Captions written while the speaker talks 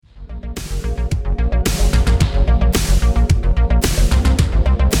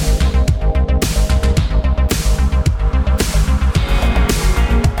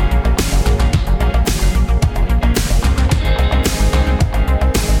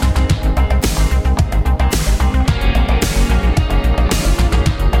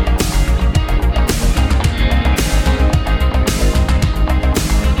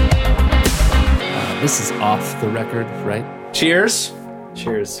the record, right? Cheers.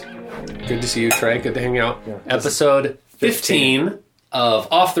 Cheers. Good to see you, Trey. Good to hang out. Yeah. Episode 15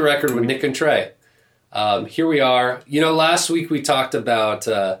 of Off the Record with Nick and Trey. Here we are. You know, last week we talked about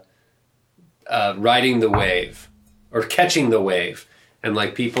riding the wave or catching the wave, and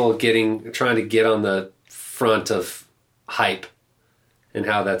like people trying to get on the front of hype, and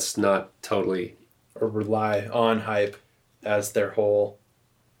how that's not totally, Or rely on hype as their whole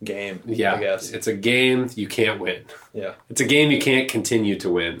game. yeah, I guess. it's a game you can't win. Yeah. It's a game you can't continue to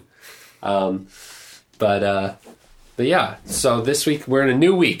win. But yeah, so this week we're in a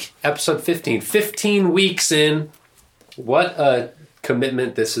new week, episode 15. 15 weeks in. What a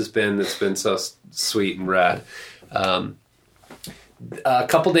commitment this has been. That's been so sweet and rad. A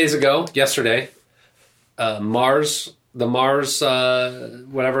couple days ago, yesterday, the Mars,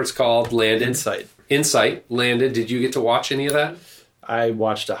 whatever it's called, landed. Insight landed. Did you get to watch any of that? I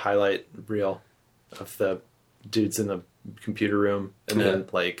watched a highlight reel of the dudes in the computer room, and then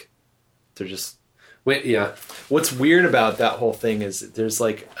they're just... Wait, yeah. What's weird about that whole thing is there's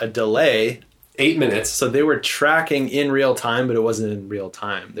like a delay. 8 minutes. So they were tracking in real time, but it wasn't in real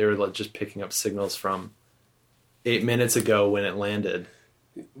time. They were like just picking up signals from 8 minutes ago when it landed.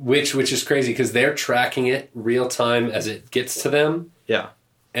 Which is crazy because they're tracking it real time as it gets to them. Yeah.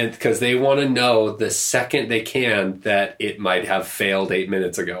 And because they want to know the second they can that it might have failed 8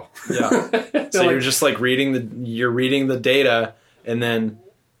 minutes ago. Yeah. So you're just like reading the data, and then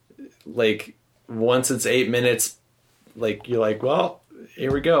like once it's 8 minutes, like you're like, well,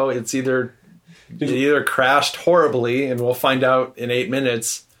 here we go. It either crashed horribly, and we'll find out in 8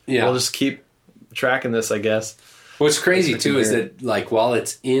 minutes. Yeah. We'll just keep tracking this, I guess. What's crazy too is that like while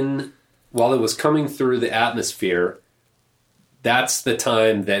it was coming through the atmosphere, that's the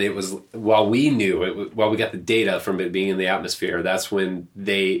time that it was, while we got the data from it being in the atmosphere, that's when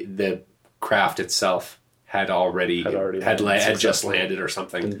the craft itself had just landed or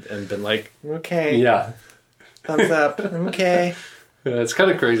something. And been like, okay. Yeah. Thumbs up. Okay. It's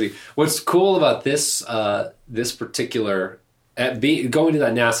kind of crazy. What's cool about this particular, going to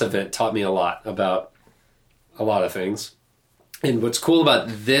that NASA event taught me a lot about a lot of things. And what's cool about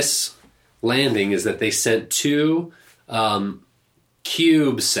this landing is that they sent two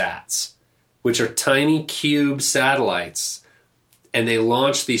CubeSats, which are tiny cube satellites, and they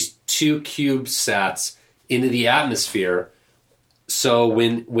launched these two CubeSats into the atmosphere. So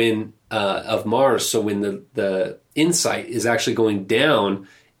when of Mars, so when the InSight is actually going down,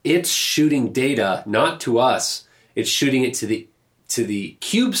 it's shooting data not to us, it's shooting it to the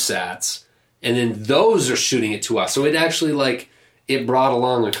CubeSats, and then those are shooting it to us. So it actually it brought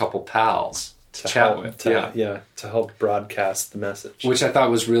along a couple pals to chat with. To help broadcast the message. Which I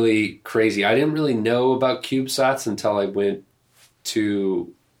thought was really crazy. I didn't really know about CubeSats until I went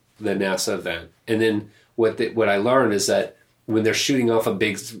to the NASA event. And then what I learned is that when they're shooting off a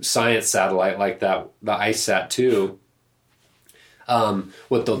big science satellite like that, the IceSat-2,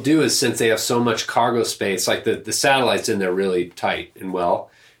 what they'll do is, since they have so much cargo space, like the satellite's in there really tight and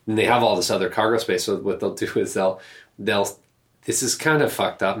well, and they have all this other cargo space. So what they'll do is they'll this is kind of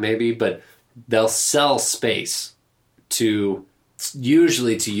fucked up maybe, but they'll sell space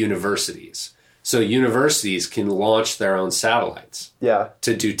usually to universities. So universities can launch their own satellites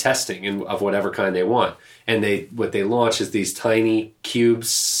to do testing of whatever kind they want. And what they launch is these tiny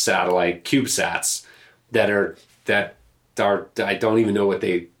CubeSats that are I don't even know what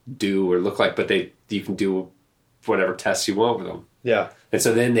they do or look like, but you can do whatever tests you want with them. Yeah. And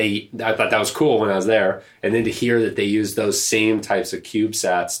so then I thought that was cool when I was there. And then to hear that they use those same types of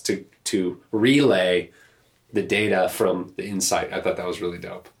CubeSats to relay the data from the InSight, I thought that was really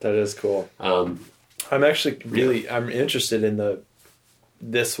dope. That is cool. I'm actually I'm interested in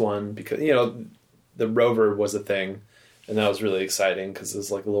this one because, the rover was a thing, and that was really exciting because it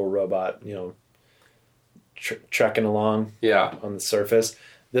was like a little robot, trekking along on the surface.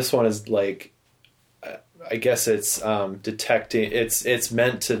 This one is like, I guess it's detecting, it's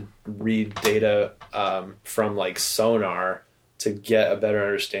meant to read data from like sonar to get a better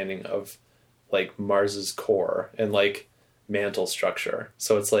understanding of like Mars's core and like mantle structure.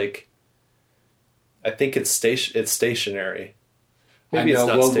 So it's like, I think it's stationary. Maybe it's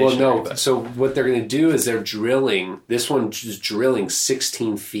not stationary. Well, no. But... So what they're going to do is they're drilling. This one's just drilling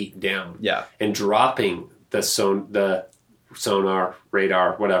 16 feet down. Yeah. And dropping the sonar,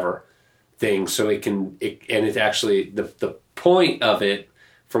 radar, whatever thing, so it actually the point of it,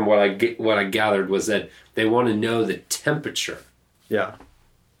 from what I gathered, was that they want to know the temperature. Yeah.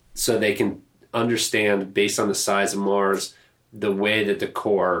 So they can understand, based on the size of Mars, the way that the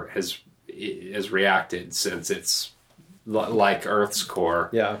core has reacted, since it's like Earth's core.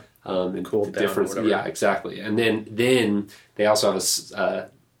 Yeah. And Cooled the down or difference, whatever. yeah, exactly. And then they also have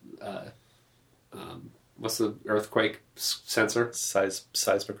what's the earthquake sensor?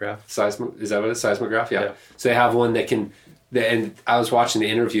 Seismograph. Is that what it is? Seismograph? Yeah. Yeah. So they have one that can, and I was watching the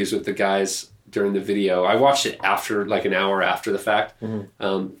interviews with the guys during the video. I watched it after, like an hour after the fact.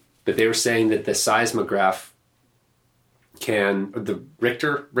 But they were saying that the seismograph the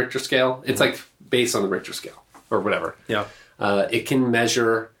Richter scale, it's like based on the Richter scale or whatever. Yeah. It can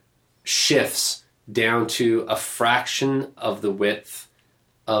measure shifts down to a fraction of the width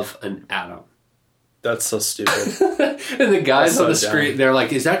of an atom. That's so stupid. And the guys That's on the so screen, dumb. they're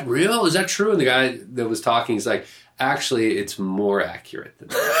like, is that real? Is that true? And the guy that was talking is like, actually, it's more accurate than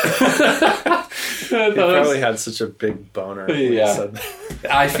that. He probably had such a big boner. When he Yeah. said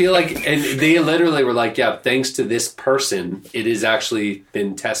that. I feel like, and they literally were like, yeah, thanks to this person, it has actually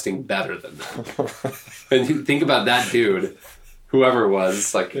been testing better than that. And you think about that dude, whoever it was,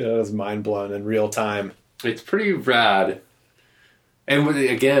 it's like, Yeah, it was mind blown in real time. it's pretty rad. And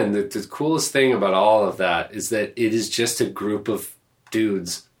again, the coolest thing about all of that is that it is just a group of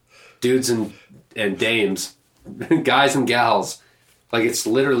dudes and dames, guys and gals. Like, it's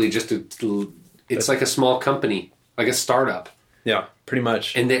literally just it's like a small company, like a startup. Yeah, pretty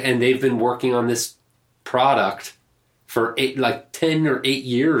much. And they've been working on this product for 10 or 8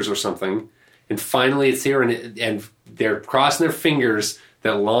 years or something, and finally it's here, and they're crossing their fingers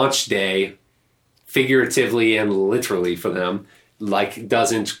that launch day, figuratively and literally for them, like,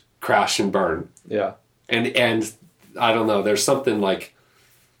 doesn't crash and burn. Yeah. And I don't know, there's something like,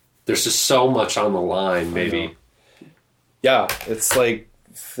 there's just so much on the line, maybe. Yeah, it's like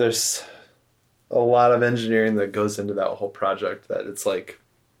there's a lot of engineering that goes into that whole project that it's like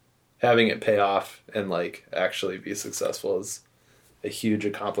having it pay off and like actually be successful is a huge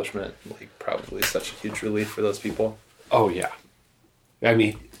accomplishment. Like, probably such a huge relief for those people. Oh yeah, I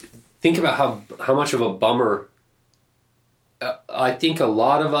mean, think about how much of a bummer. I think a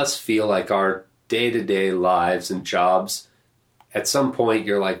lot of us feel like our day-to-day lives and jobs, at some point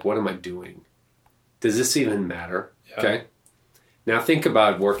you're like, what am I doing? Does this even matter? Yeah. Okay. Now think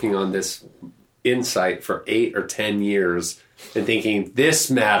about working on this insight for 8 or 10 years and thinking this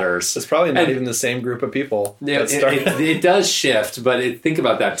matters. It's probably not And- even the same group of people. Yeah, that started. it does shift, but think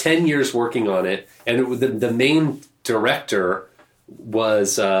about that. 10 years working on it, and the main director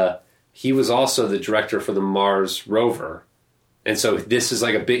was, he was also the director for the Mars rover. And so this is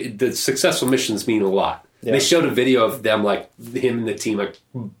like the successful missions mean a lot. Yeah. They showed a video of them, like, him and the team, like,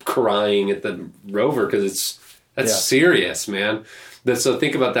 crying at the rover because that's Yeah. serious, man. But so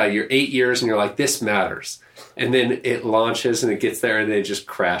think about that. You're 8 years and you're like, this matters. And then it launches and it gets there and it just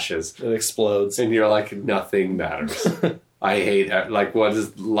crashes. It explodes. And you're like, nothing matters. I hate, like, what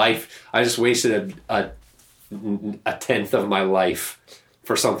is life? I just wasted a tenth of my life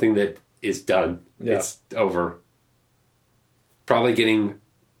for something that is done. Yeah. It's over. Probably getting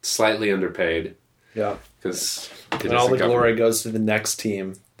slightly underpaid Yeah. because And all the glory goes to the next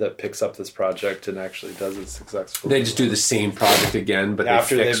team that picks up this project and actually does it successfully. They just do the same project again, but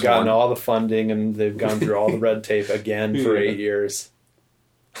after they fix they've gotten one. all the funding and they've gone through all the red tape again for Yeah. 8 years.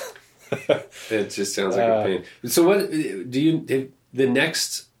 It just sounds like a pain. So what do you? The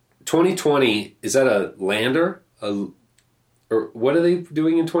next 2020, is that a lander? Or what are they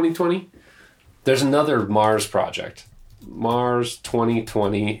doing in 2020? There's another Mars project. Mars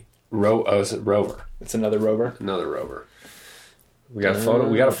 2020 is it rover? It's another rover. Another rover. We got a photo.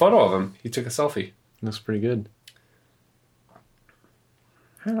 We got a photo of him. He took a selfie. Looks pretty good.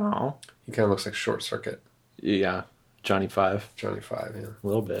 Hello. He kind of looks like Short Circuit. Yeah, Johnny Five. Johnny Five, yeah. A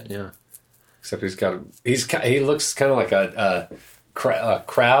little bit, yeah. Except he looks kind of like a crab,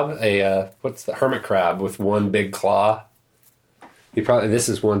 what's the hermit crab with one big claw. This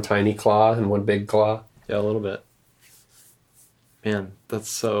is one tiny claw and one big claw. Yeah, a little bit. Man, that's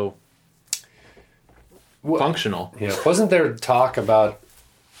so functional. Yeah, wasn't there talk about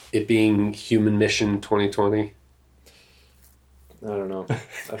it being Human Mission 2020? I don't know.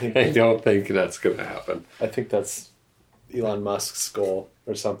 I don't think that's going to happen. I think that's Elon Musk's goal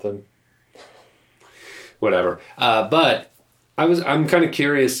or something. Whatever. But I'm kind of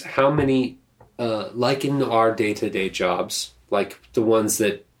curious how many, like in our day-to-day jobs, like the ones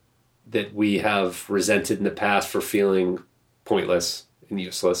that we have resented in the past for feeling pointless and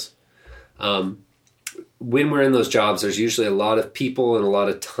useless. When we're in those jobs, there's usually a lot of people and a lot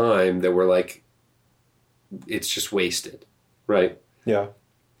of time that we're like, it's just wasted, right? Yeah.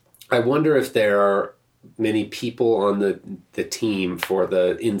 I wonder if there are many people on the team for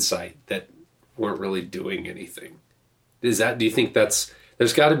the insight that weren't really doing anything. Do you think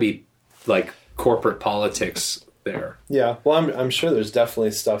there's got to be like corporate politics there. Yeah, well, I'm sure there's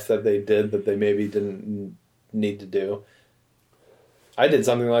definitely stuff that they did that they maybe didn't need to do. I did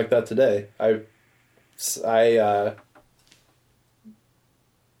something like that today.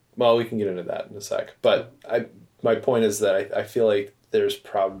 Well, we can get into that in a sec. But my point is that I feel like there's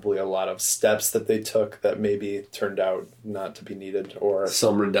probably a lot of steps that they took that maybe turned out not to be needed, or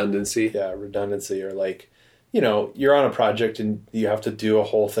some redundancy. Yeah, redundancy, or like, you're on a project and you have to do a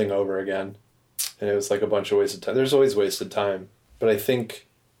whole thing over again. And it was like a bunch of wasted time. There's always wasted time. But I think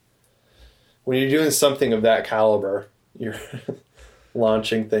when you're doing something of that caliber, you're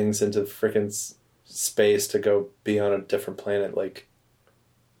launching things into freaking space to go be on a different planet. Like,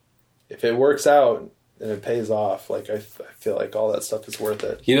 if it works out and it pays off, like, I feel like all that stuff is worth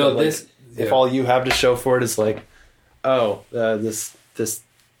it. But like, if all you have to show for it is like, this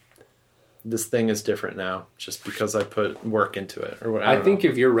thing is different now just because I put work into it, or what. I think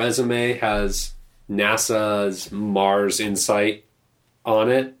if your resume has NASA's Mars Insight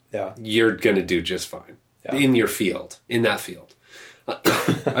on it, you're going to do just fine in your field, in that field.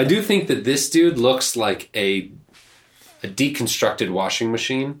 I do think that this dude looks like a deconstructed washing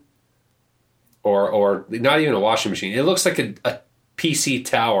machine, or not even a washing machine. It looks like a PC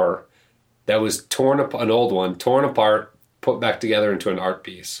tower that was torn up, an old one, torn apart, put back together into an art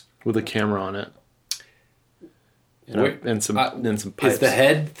piece with a camera on it, and some pipes. Is the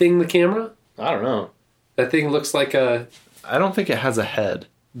head thing the camera? I don't know. That thing looks like a... I don't think it has a head.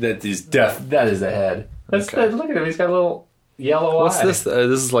 That is a head. Okay. Look at him. He's got a little yellow eye. What's this?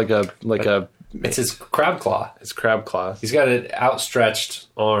 This is like a... It's his crab claw. It's crab claw. He's got an outstretched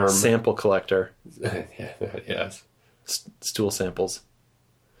arm. Sample collector. Yes. Stool samples.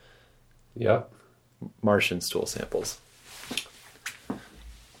 Yep. Martian stool samples.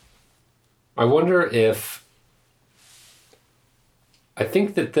 I wonder if... I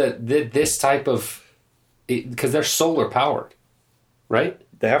think that this type of... Because they're solar powered, right?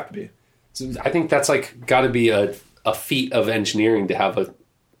 They have to be. So I think that's like got to be a feat of engineering to have a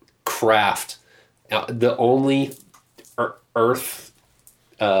craft. The only Earth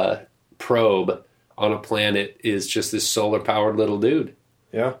probe on a planet is just this solar powered little dude.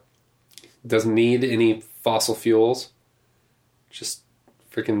 Yeah. Doesn't need any fossil fuels. Just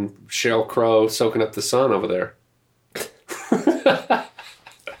freaking Sheryl Crow soaking up the sun over there.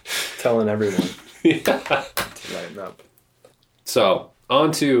 Telling everyone to lighten up. So,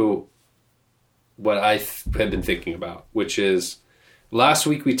 on to what I have been thinking about, which is last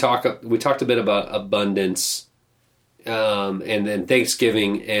week we talked a bit about abundance, and then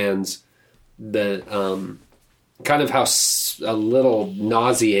Thanksgiving, and the kind of how a little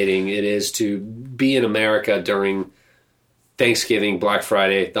nauseating it is to be in America during Thanksgiving, Black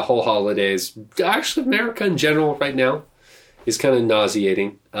Friday, the whole holidays. Actually, America in general right now is kind of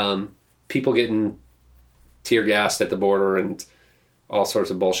nauseating. People getting tear gassed at the border and all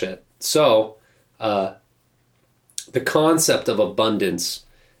sorts of bullshit. So, the concept of abundance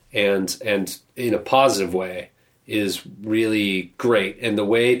and in a positive way is really great. And the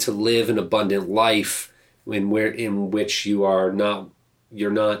way to live an abundant life in which you don't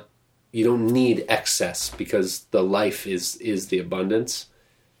need excess, because the life is the abundance.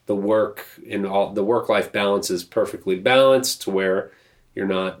 The work-life balance is perfectly balanced to where you're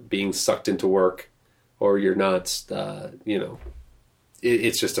not being sucked into work, or you're not,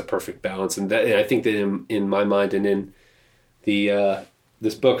 it's just a perfect balance. And I think that in my mind, and in the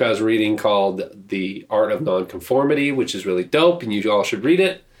this book I was reading called The Art of Nonconformity, which is really dope, and you all should read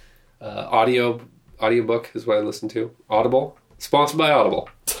it. Audiobook is what I listen to. Audible, sponsored by Audible.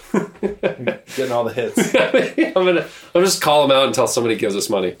 Getting all the hits. I'll just call them out until somebody gives us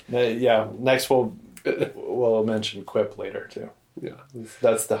money. Yeah. Next we'll mention Quip later too. Yeah,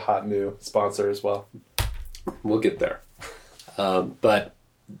 that's the hot new sponsor as well. We'll get there. But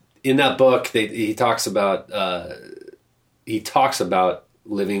in that book, he talks about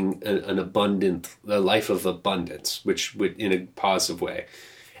living a life of abundance, which would in a positive way.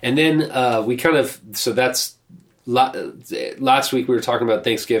 And then that's last week we were talking about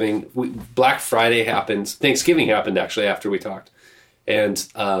Thanksgiving. Black Friday happened. Thanksgiving happened actually after we talked, and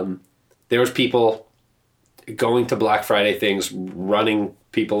there was people going to Black Friday things, running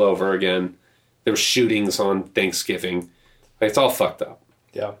people over again. There were shootings on Thanksgiving. It's all fucked up.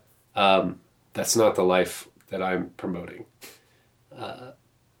 Yeah. That's not the life that I'm promoting.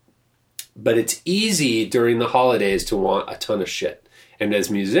 But it's easy during the holidays to want a ton of shit. And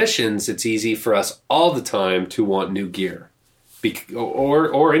as musicians, it's easy for us all the time to want new gear.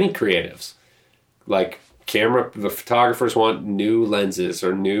 Or any creatives. Like the photographers want new lenses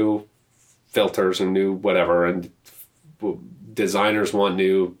or new filters and new whatever, and designers want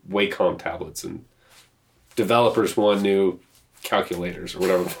new Wacom tablets and developers want new calculators or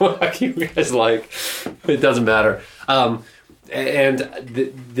whatever the fuck you guys like. It doesn't matter. And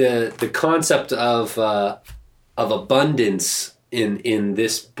the concept of abundance in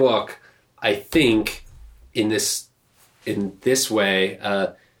this book, I think, in this way,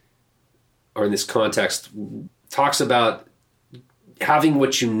 or in this context, talks about having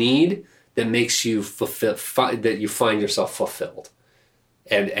what you need that makes you that you find yourself fulfilled.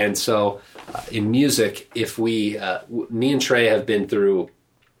 And so in music, if me and Trey have been through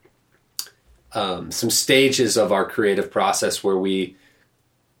some stages of our creative process where we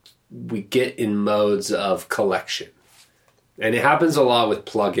get in modes of collection. And it happens a lot with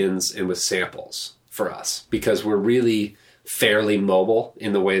plugins and with samples for us because we're really fairly mobile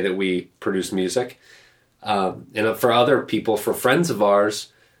in the way that we produce music. And for other people, for friends of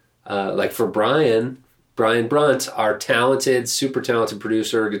ours, like for Brian Brunt, our talented, super talented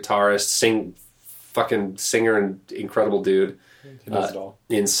producer, guitarist, singer and incredible dude,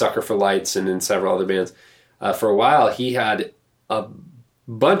 in Sucker for Lights and in several other bands. For a while, he had a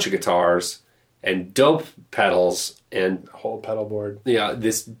bunch of guitars and dope pedals and a whole pedal board. He had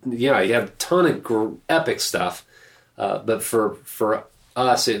a ton of epic stuff. But for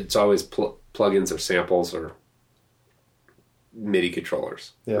us, it's always plugins or samples or MIDI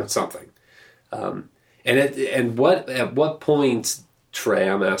controllers or something. At what point, Trey,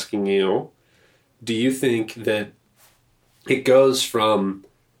 I'm asking you, do you think that it goes from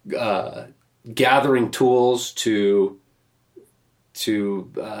gathering tools to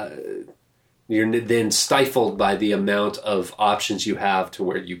you're then stifled by the amount of options you have to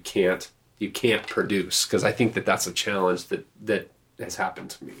where you can't produce? Because I think that's a challenge that has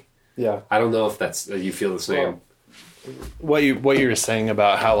happened to me. Yeah, I don't know if that's you feel the same. Well, what you were saying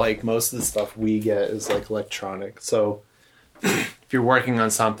about how like most of the stuff we get is like electronic. So if you're working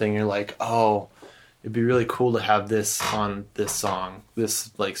on something, you're like, oh, it'd be really cool to have this on this song,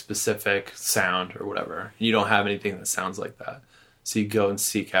 this like specific sound or whatever. You don't have anything that sounds like that, so you go and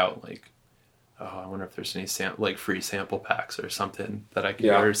seek out like, oh, I wonder if there's any free sample packs or something that I can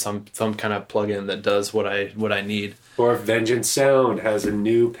get, or some kind of plugin that does what I need. Or if Vengeance Sound has a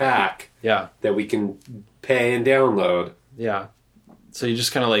new pack, that we can pay and download. Yeah. So you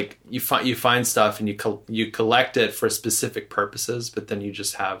just kind of like you find stuff and you collect it for specific purposes, but then you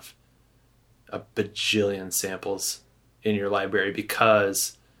just have a bajillion samples in your library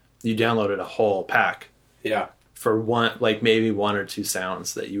because you downloaded a whole pack. Yeah. For maybe one or two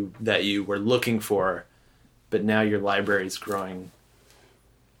sounds that you were looking for, but now your library is growing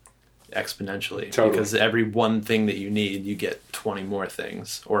exponentially. Totally. Because every one thing that you need, you get 20 more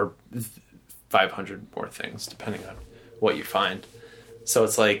things or 500 more things, depending on what you find. So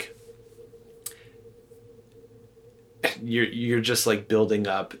it's like you're just like building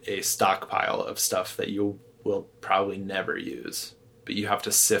up a stockpile of stuff that you will probably never use, but you have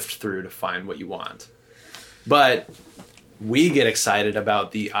to sift through to find what you want. But we get excited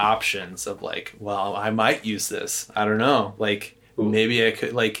about the options of like, well, I might use this. I don't know. Like, maybe I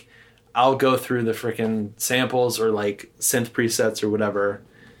could, like, I'll go through the freaking samples or like synth presets or whatever.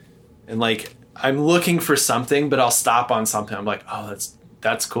 And like, I'm looking for something, but I'll stop on something. I'm like, oh,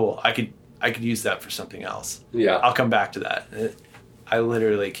 that's cool. I could use that for something else. Yeah. I'll come back to that. I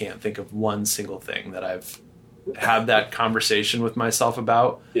literally can't think of one single thing that I've had that conversation with myself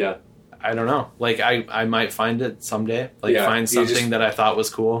about. Yeah. I don't know. Like, I might find it someday. Like, find something that I thought was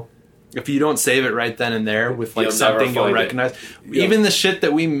cool. If you don't save it right then and there with, like, something you'll recognize. Even the shit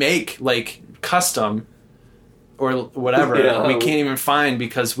that we make, like, custom or whatever, we can't even find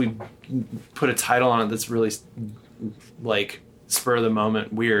because we put a title on it that's really, like, spur of the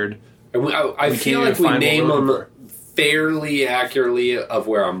moment weird. I feel like we name them fairly accurately of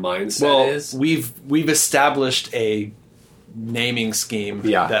where our mindset is. We've established a naming scheme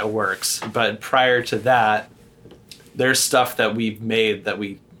that works, but prior to that, there's stuff that we've made that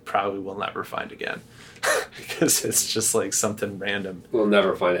we probably will never find again because it's just like something random. We'll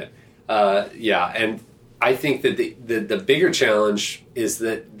never find it. And I think that the bigger challenge is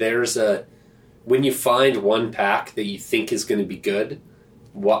that when you find one pack that you think is going to be good,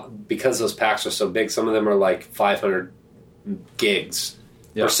 because those packs are so big, some of them are like 500 gigs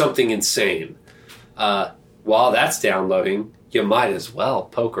or something insane. While that's downloading, you might as well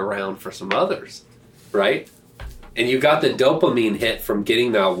poke around for some others, right? And you got the dopamine hit from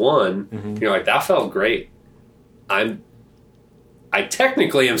getting that one. Mm-hmm. You're like, that felt great. I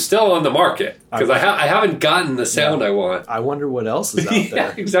technically am still on the market because I haven't gotten the sound I want. I wonder what else is out there.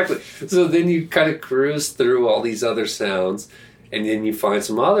 Yeah, exactly. So then you kind of cruise through all these other sounds, and then you find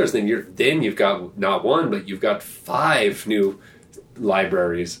some others. Then you've got not one, but you've got 5 new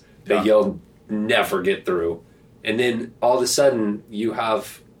libraries that you'll never get through. And then all of a sudden you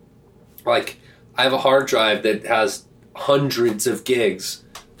have, like, I have a hard drive that has hundreds of gigs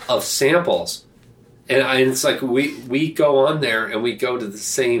of samples. And it's like we go on there and we go to the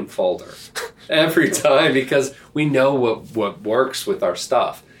same folder every time because we know what works with our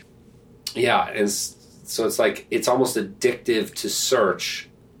stuff. Yeah, and so it's like it's almost addictive to search,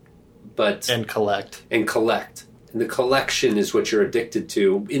 and collect. And the collection is what you're addicted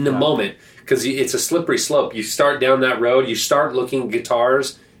to in the moment because it's a slippery slope. You start down that road, you start looking at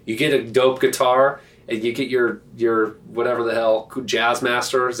guitars, you get a dope guitar. And you get your whatever the hell Jazz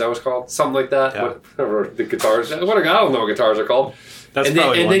Master, is that what it's called? Something like that. Yeah. Whatever the guitars. I don't know what guitars are called. And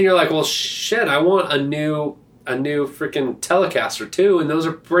then you're like, well, shit, I want a new freaking Telecaster too, and those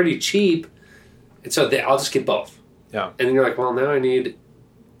are pretty cheap. And so I'll just get both. Yeah. And then you're like, well, now I need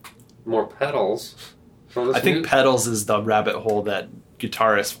more pedals. I think pedals is the rabbit hole that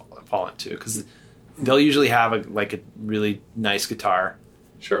guitarists fall into because they'll usually have a really nice guitar.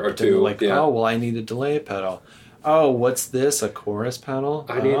 Sure, or two. Oh, well, I need a delay pedal. Oh, what's this? A chorus pedal?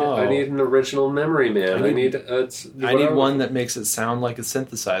 I need an original memory, man. I need one that makes it sound like a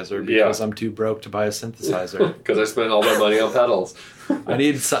synthesizer because I'm too broke to buy a synthesizer. Because I spent all my money on pedals. I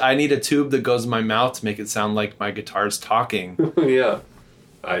need a tube that goes in my mouth to make it sound like my guitar's talking. Yeah,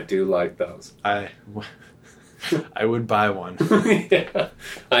 I do like those. I would buy one. Yeah.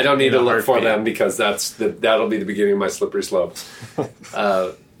 I don't need to look for them because that'll be the beginning of my slippery slopes.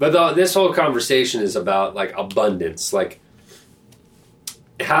 But this whole conversation is about like abundance. Like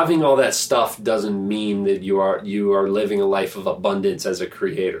having all that stuff doesn't mean that you are living a life of abundance as a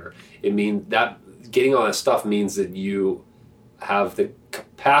creator. It means that getting all that stuff means that you have the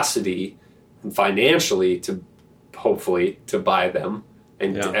capacity financially to hopefully to buy them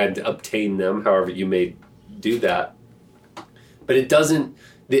and obtain them, however you may do that, but it doesn't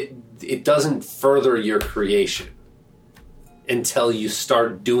further your creation until you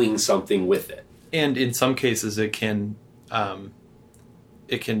start doing something with it. And in some cases, it can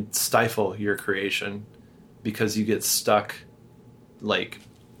stifle your creation because you get stuck,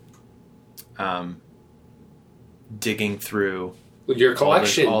 digging through your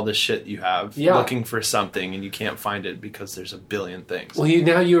collection, all the shit you have, looking for something, and you can't find it because there's a billion things. Well,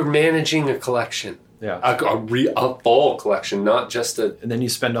 now you're managing a collection. Yeah, a full collection, not just a. And then you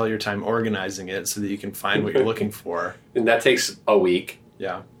spend all your time organizing it so that you can find what you're looking for, and that takes a week.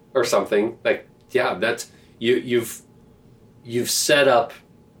 Yeah, or something that's you've set up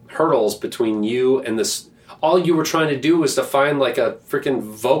hurdles between you and this. All you were trying to do was to find like a freaking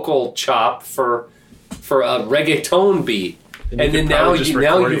vocal chop for a reggaeton beat, and then now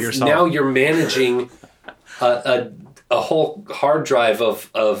you're managing a whole hard drive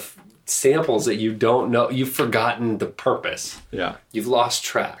of samples that you don't know. You've forgotten the purpose. Yeah, you've lost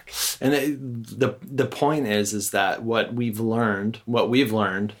track. And the point is that what we've learned,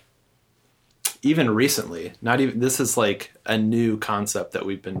 even recently, this is like a new concept that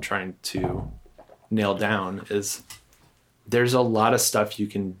we've been trying to nail down, is there's a lot of stuff you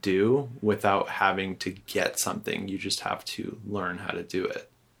can do without having to get something. You just have to learn how to do it.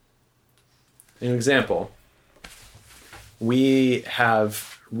 An example, we have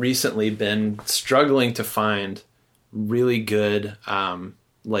recently been struggling to find really good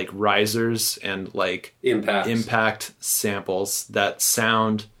risers and impact samples that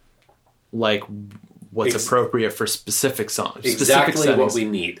sound like what's appropriate for specific songs. Exactly what we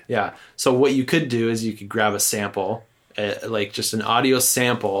need. Yeah. So what you could do is you could grab a sample, just an audio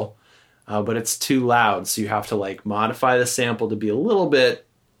sample, but it's too loud. So you have to modify the sample to be a little bit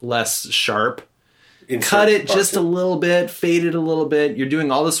less sharp. Cut it just a little bit, fade it a little bit. You're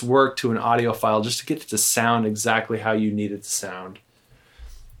doing all this work to an audio file just to get it to sound exactly how you need it to sound.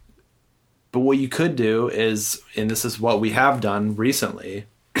 But what you could do is, and this is what we have done recently,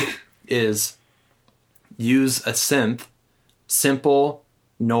 is use a synth, simple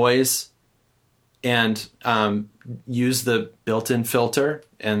noise, and use the built-in filter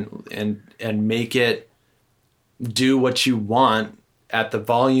and make it do what you want at the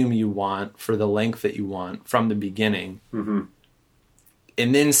volume you want for the length that you want from the beginning. Mm-hmm.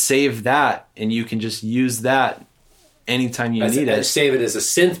 And then save that, and you can just use that anytime you need it. Save it as a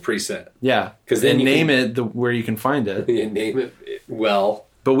synth preset. Yeah, because then name it where you can find it. You name it well.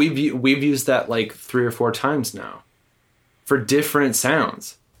 But we've used that 3 or 4 times now for different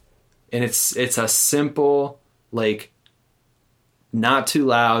sounds, and it's a simple, not too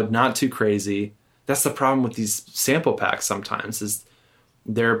loud, not too crazy. That's the problem with these sample packs sometimes, is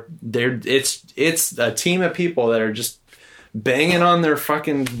it's a team of people that are just banging on their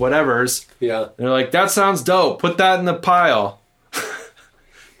fucking whatevers. Yeah. They're like, that sounds dope. Put that in the pile.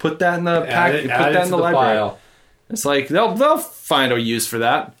 put that in the pack. Put that in the library. File. It's like they'll find a use for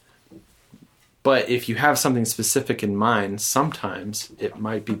that. But if you have something specific in mind, sometimes it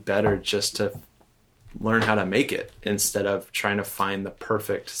might be better just to learn how to make it instead of trying to find the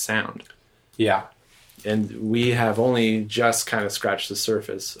perfect sound. Yeah. And we have only just kind of scratched the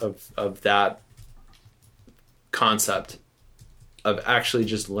surface of that concept of actually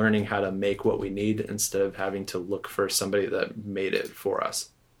just learning how to make what we need instead of having to look for somebody that made it for us.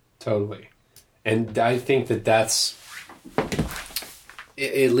 Totally. And I think that's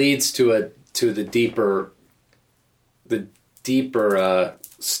it leads to the deeper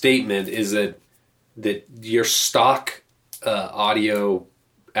statement is that your stock audio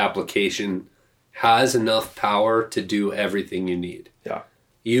application has enough power to do everything you need. Yeah.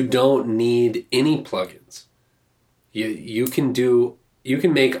 You don't need any plugins. You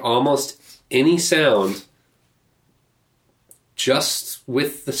can make almost any sound just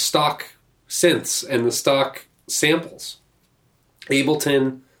with the stock synths and the stock samples.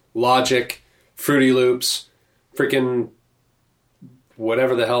 Ableton, Logic, Fruity Loops, freaking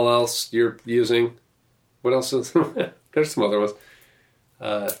whatever the hell else you're using. What else is there's some other ones.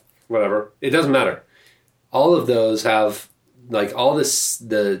 Whatever. It doesn't matter. All of those have like all this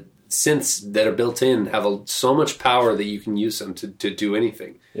the synths that are built in have so much power that you can use them to do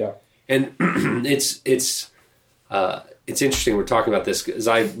anything. Yeah. And it's interesting we're talking about this because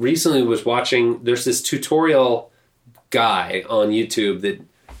I recently was watching, there's this tutorial guy on YouTube that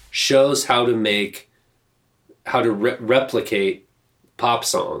shows how to replicate pop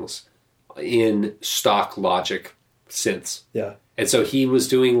songs in stock Logic synths. Yeah. And so he was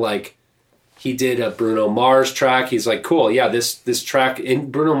doing he did a Bruno Mars track. He's like, cool, yeah, this track in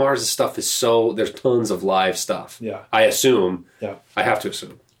Bruno Mars' stuff is there's tons of live stuff. Yeah. I assume. Yeah. I have to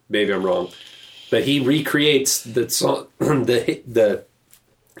assume. Maybe I'm wrong. But he recreates the song, the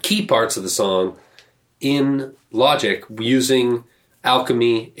key parts of the song in Logic using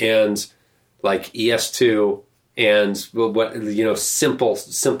Alchemy and like ES2 and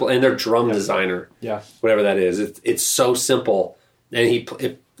simple and their drum designer. Yeah. Whatever that is. It's so simple. And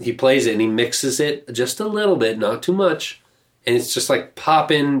he plays it and he mixes it just a little bit, not too much. And it's just like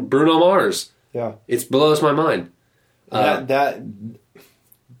popping Bruno Mars. Yeah. It blows my mind. That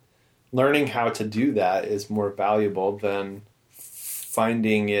learning how to do that is more valuable than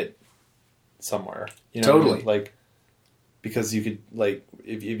finding it somewhere. You know, totally. Like, because you could, like,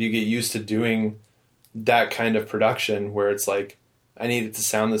 if you get used to doing that kind of production where it's like, I need it to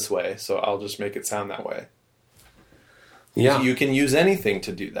sound this way, so I'll just make it sound that way. Yeah. You can use anything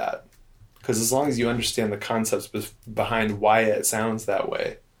to do that. Because as long as you understand the concepts behind why it sounds that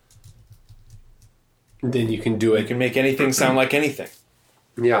way, then you can do it. You can make anything sound like anything.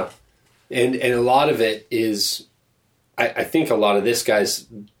 Yeah. And a lot of it is, I think a lot of this guy's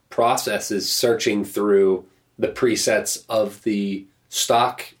process is searching through the presets of the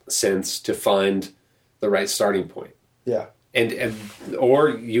stock synths to find the right starting point. Yeah. And or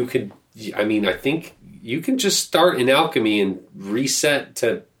you could, I think you can just start in Alchemy and reset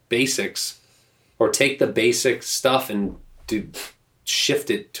to basics or take the basic stuff and shift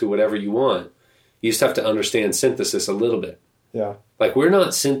it to whatever you want. You just have to understand synthesis a little bit. Yeah. Like, we're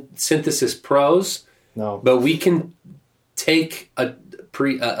not synthesis pros, no, but we can take a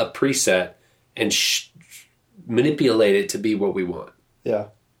preset and manipulate it to be what we want. Yeah.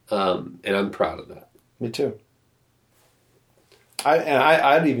 And I'm proud of that. Me too.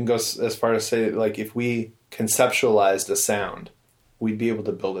 I'd even go as far as say, like, if we conceptualized a sound, we'd be able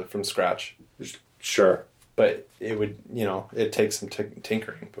to build it from scratch. Sure. But it would, it takes some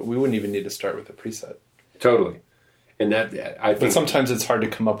tinkering. But we wouldn't even need to start with a preset. Totally. And that, I think... But sometimes it's hard to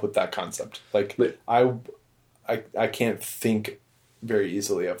come up with that concept. Like, I can't think very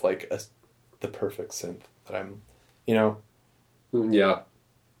easily of, like, the perfect synth that I'm, Yeah.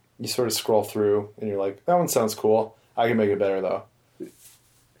 You sort of scroll through and you're like, that one sounds cool. I can make it better, though.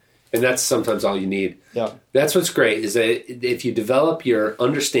 And that's sometimes all you need. Yeah. That's what's great, is that if you develop your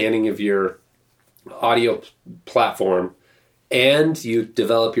understanding of your audio platform and you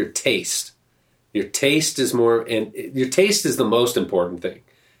develop your taste is the most important thing.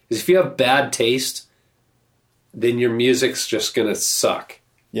 Because if you have bad taste, then your music's just going to suck.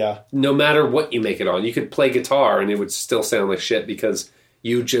 Yeah. No matter what you make it on. You could play guitar and it would still sound like shit because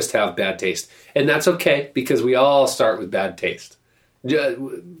you just have bad taste. And that's okay, because we all start with bad taste.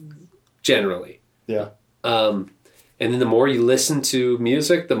 Generally. Yeah. And then the more you listen to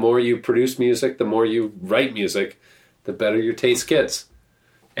music, the more you produce music, the more you write music, the better your taste gets.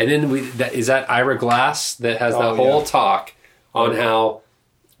 And then is that Ira Glass that has that whole talk on how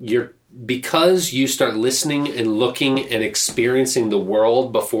because you start listening and looking and experiencing the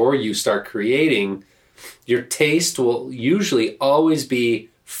world before you start creating, your taste will usually always be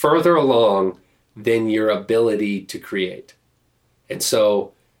further along than your ability to create. And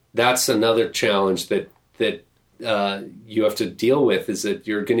so that's another challenge that you have to deal with, is that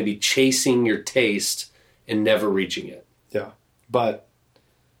you're going to be chasing your taste and never reaching it. Yeah. But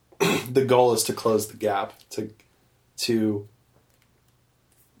the goal is to close the gap, to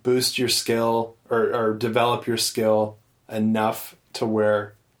boost your skill or develop your skill enough to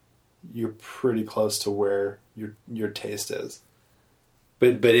where you're pretty close to where your taste is.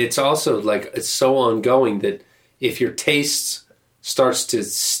 But it's also like, it's so ongoing that if your taste starts to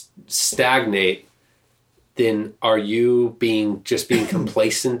stagnate, then are you being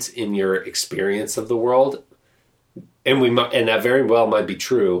complacent in your experience of the world? And that very well might be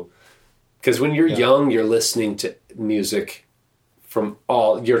true, because when you're young, you're listening to music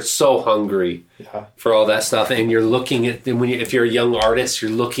you're so hungry for all that stuff, and you're looking at, if you're a young artist,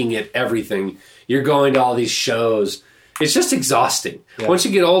 you're looking at everything. You're going to all these shows. It's just exhausting. Yeah. Once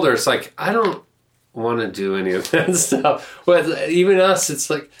you get older, it's like, I don't want to do any of that stuff. But even us, it's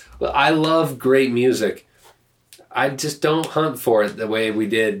like, I love great music. I just don't hunt for it the way we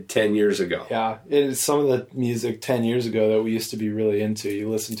did 10 years ago. Yeah, it's some of the music 10 years ago that we used to be really into. You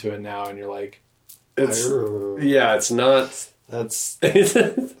listen to it now and you're like, it's not. That's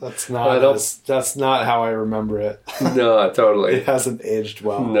not how I remember it. No, totally. It hasn't aged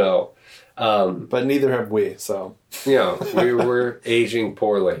well. No. But neither have we, so. Yeah, we're aging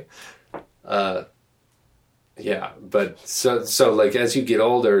poorly. Yeah, but so like as you get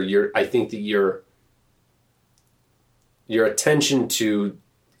older, I think that your attention to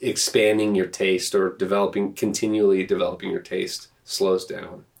expanding your taste or continually developing your taste slows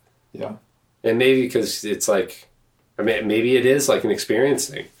down. Yeah. And maybe because it's like, I mean, maybe it is like an experience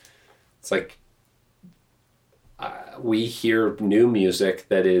thing. It's like we hear new music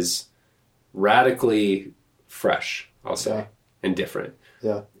that is radically fresh, I'll say, and different.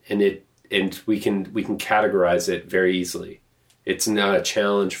 Yeah. And we can categorize it very easily. It's not a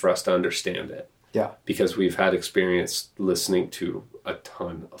challenge for us to understand it. Yeah. Because we've had experience listening to a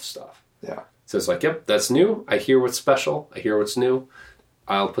ton of stuff. Yeah. So it's like, yep, that's new. I hear what's special. I hear what's new.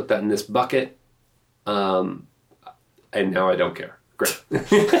 I'll put that in this bucket. And now I don't care. Great.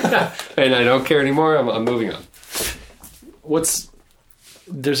 And I don't care anymore. I'm moving on.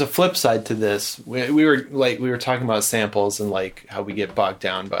 There's a flip side to this. We were talking about samples and like how we get bogged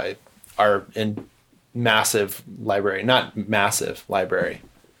down by our massive library, not massive library,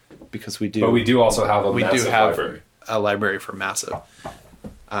 because we do. But we do also have library. A library for massive.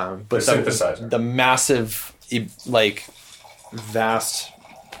 But the synthesizer, the massive, like vast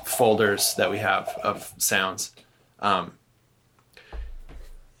folders that we have of sounds.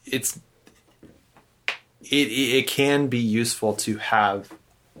 It can be useful to have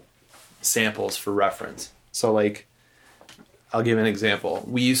samples for reference. So like, I'll give an example.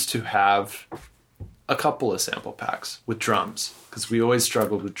 We used to have a couple of sample packs with drums because we always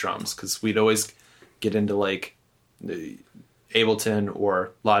struggled with drums because we'd always get into like the Ableton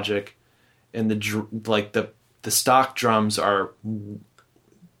or Logic, and the stock drums are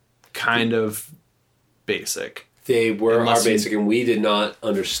kind of basic. They were basic, and we did not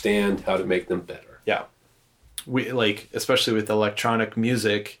understand how to make them better. Yeah. We like, especially with electronic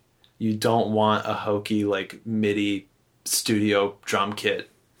music, you don't want a hokey like MIDI studio drum kit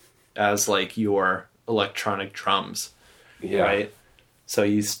as like your electronic drums. Yeah. Right? So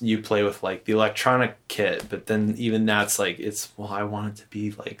you play with like the electronic kit, but then even that's like, I want it to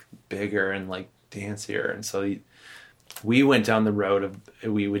be like bigger and like dancier. And so we went down the road of,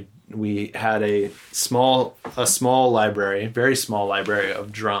 we had a small library, very small library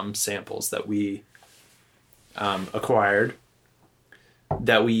of drum samples that we acquired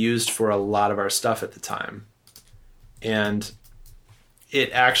that we used for a lot of our stuff at the time. And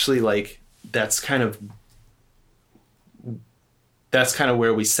it actually like, that's kind of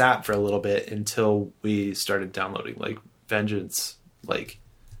where we sat for a little bit until we started downloading like Vengeance, like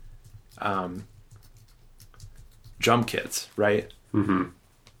drum kits, right? Mm-hmm.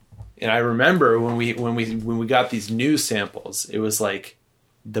 And I remember when we got these new samples, it was like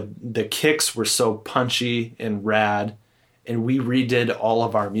the kicks were so punchy and rad, and we redid all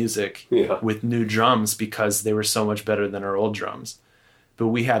of our music with new drums because they were so much better than our old drums. But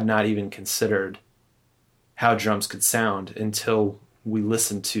we had not even considered how drums could sound until we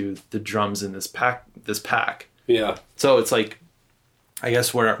listened to the drums in this pack. Yeah. So it's like, I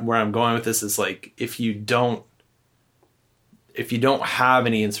guess where I'm going with this is like, if you don't have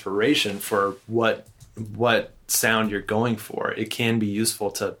any inspiration for what sound you're going for, it can be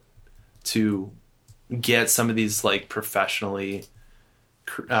useful to to get some of these like professionally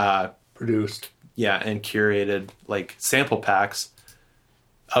Produced. and curated like sample packs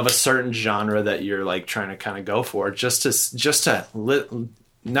of a certain genre that you're like trying to kind of go for, just to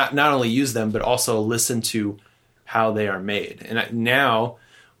not only use them but also listen to how they are made. And now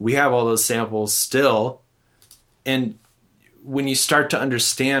we have all those samples still, and when you start to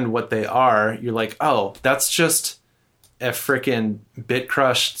understand what they are, you're like, oh, that's just a freaking bit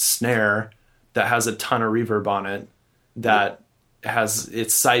crushed snare that has a ton of reverb on it, that has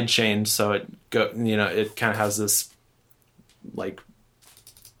it's side chained, so it it kind of has this like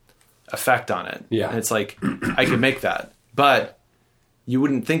effect on it. Yeah. And it's like, I could make that, but you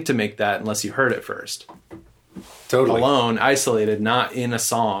wouldn't think to make that unless you heard it first. Totally. Alone, isolated, not in a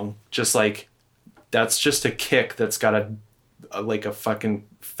song, just like, that's just a kick that's got a fucking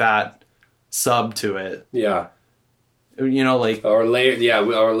fat sub to it. Yeah. Like Our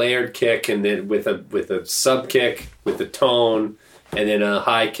layered kick, and then with a sub kick with the tone, and then a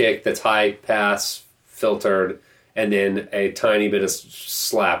high kick that's high pass filtered, and then a tiny bit of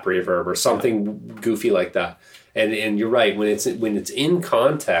slap reverb or something goofy like that. And you're right, when it's in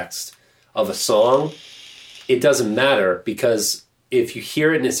context of a song, it doesn't matter, because if you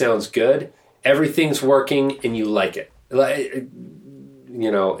hear it and it sounds good, everything's working and you like it. That's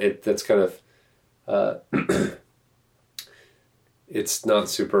kind of it's not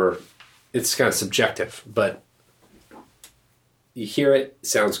super, it's kind of subjective, but you hear it,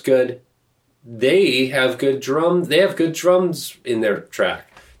 sounds good. They have good drums in their track.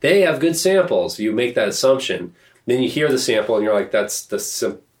 They have good samples. You make that assumption. Then you hear the sample and you're like, that's the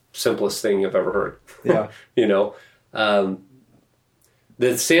simplest thing I've ever heard. Yeah.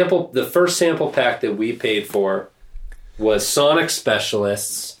 The first sample pack that we paid for was Sonic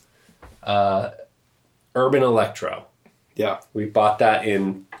Specialists, Urban Electro. Yeah. We bought that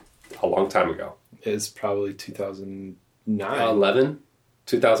in a long time ago. It's probably 2009.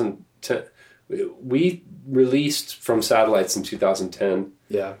 2010. We released from Satellites in 2010.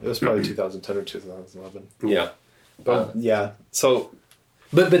 Yeah, it was probably 2010 or 2011. Yeah. But yeah, so...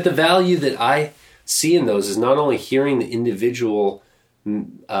 But the value that I see in those is not only hearing the individual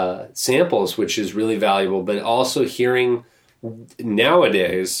samples, which is really valuable, but also hearing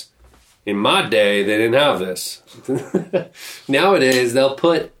nowadays... In my day, they didn't have this. Nowadays, they'll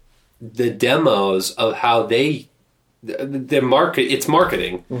put the demos of how they market. It's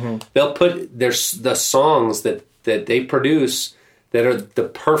marketing. Mm-hmm. They'll put the songs that they produce that are the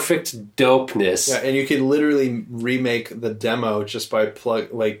perfect dopeness. Yeah, and you can literally remake the demo just by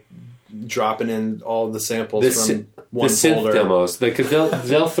dropping in all the samples from one the synth folder. Demos.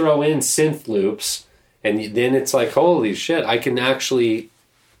 They'll throw in synth loops, and then it's like, holy shit! I can actually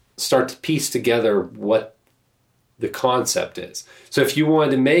start to piece together what the concept is. So if you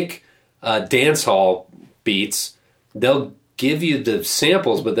wanted to make dance hall beats, they'll give you the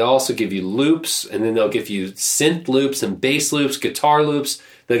samples, but they'll also give you loops, and then they'll give you synth loops and bass loops, guitar loops.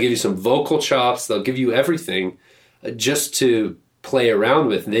 They'll give you some vocal chops. They'll give you everything just to play around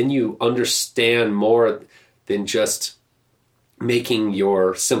with. And then you understand more than just making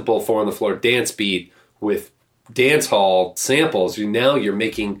your simple 4-on-the-floor dance beat with dance hall samples. Now you're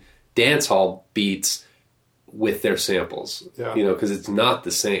making dance hall beats with their samples, because it's not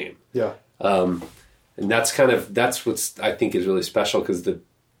the same. Yeah. And that's what's I think is really special, because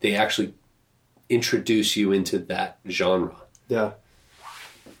they actually introduce you into that genre. Yeah.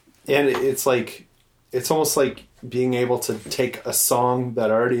 And it's almost like being able to take a song that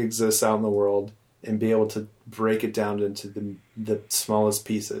already exists out in the world and be able to break it down into the smallest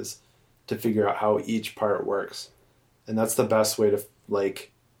pieces to figure out how each part works. And that's the best way to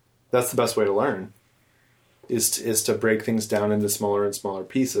learn is to break things down into smaller and smaller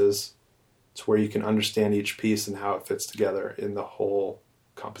pieces to where you can understand each piece and how it fits together in the whole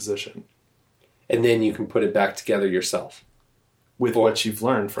composition. And then you can put it back together yourself With what you've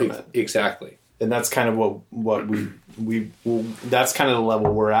learned from it. Exactly. And that's kind of what we that's kind of the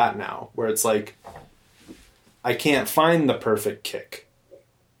level we're at now, where it's like, I can't find the perfect kick,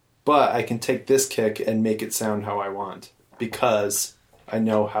 but I can take this kick and make it sound how I want because I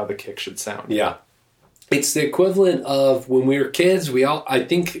know how the kick should sound. Yeah. It's the equivalent of when we were kids, I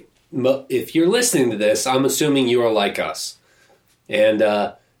think if you're listening to this, I'm assuming you are like us. And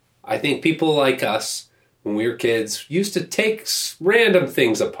I think people like us, when we were kids, used to take random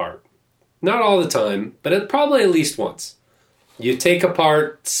things apart. Not all the time, but probably at least once. You take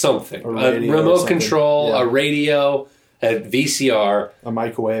apart something. A remote control, a radio, a VCR, A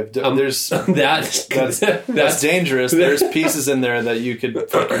microwave. There's that's dangerous. There's pieces in there that you could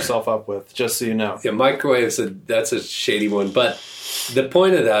fuck yourself up with, just so you know. Yeah, microwaves, that's a shady one. But the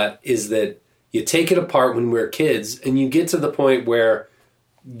point of that is that you take it apart when we're kids, and you get to the point where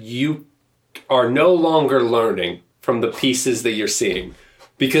you are no longer learning from the pieces that you're seeing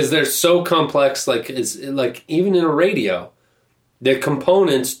because they're so complex. Like even in a radio, the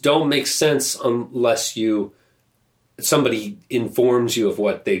components don't make sense unless somebody informs you of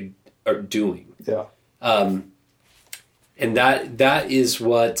what they are doing. Yeah. And that is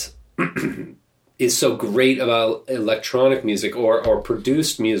what is so great about electronic music or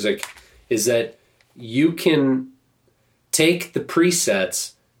produced music, is that you can take the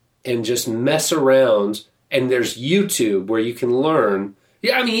presets and just mess around, and there's YouTube where you can learn.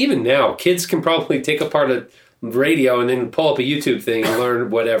 Yeah, I mean, even now, kids can probably take apart a radio and then pull up a YouTube thing and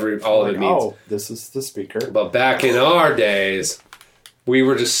learn whatever all of it means. Oh, this is the speaker. But back in our days, we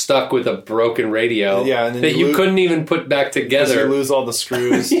were just stuck with a broken radio and then that you couldn't even put back together. You lose all the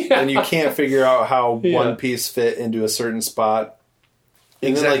screws, and you can't figure out how one piece fit into a certain spot.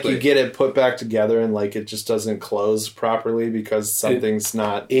 And then, you get it put back together, and, it just doesn't close properly because something's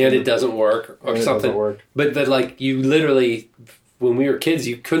not... And it doesn't work, or something. It doesn't work. But you literally... When we were kids,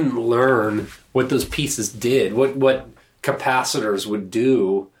 you couldn't learn what those pieces did, what capacitors would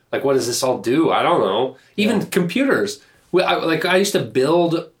do. Like, what does this all do? I don't know. Even computers. I used to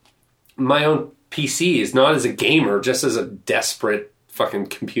build my own PCs, not as a gamer, just as a desperate fucking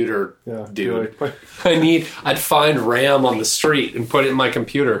computer dude. I'd find RAM on the street and put it in my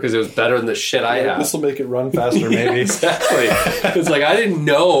computer because it was better than the shit I had. This will make it run faster, maybe. Exactly. It's I didn't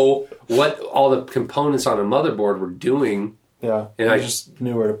know what all the components on a motherboard were doing. Yeah, and I just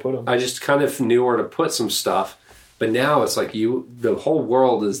knew where to put them. I just kind of knew where to put some stuff. But now it's the whole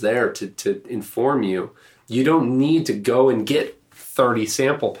world is there to inform you. You don't need to go and get 30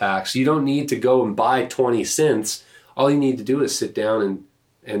 sample packs. You don't need to go and buy 20 synths. All you need to do is sit down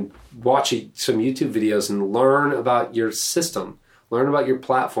and watch some YouTube videos and learn about your system. Learn about your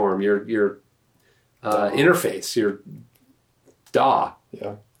platform, your interface, your DAW.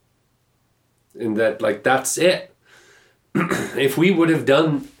 Yeah. And that's it. If we would have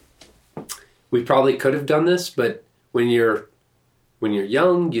we probably could have done this, but when you're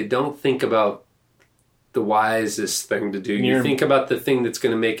young, you don't think about the wisest thing to do. You think about the thing that's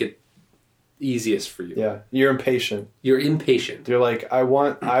going to make it easiest for you. Yeah, you're impatient. You're impatient. You're like, I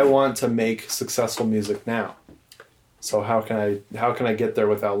want to make successful music now. So how can I get there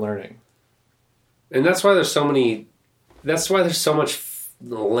without learning? And that's why there's so much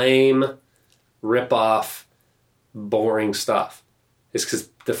lame rip-off, boring stuff. It's because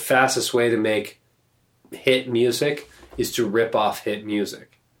the fastest way to make hit music is to rip off hit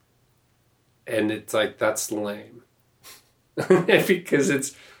music. And it's that's lame. Because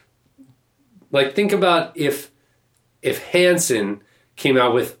it's think about if Hanson came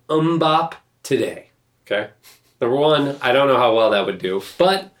out with Bop today. Okay? Number one, I don't know how well that would do,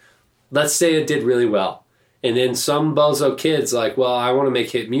 but let's say it did really well. And then some bozo kid's well, I want to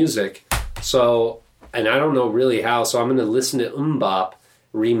make hit music. And I don't know really how, so I'm going to listen to Bop,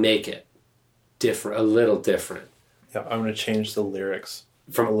 remake it a little different. Yeah, I'm going to change the lyrics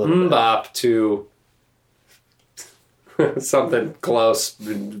from Bop to something close,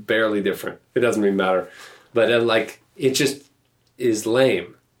 barely different. It doesn't even matter. But it just is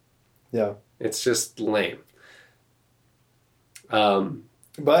lame. Yeah. It's just lame. But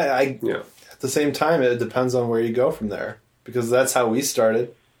at the same time, it depends on where you go from there, because that's how we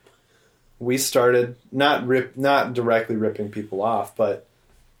started. We started not directly ripping people off, but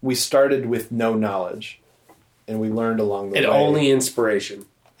we started with no knowledge, and we learned along the way. And only inspiration,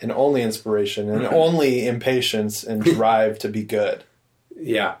 and only impatience and drive to be good.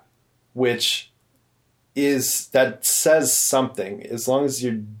 Yeah, which that says something. As long as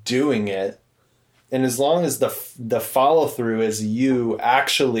you're doing it, and as long as the follow through is you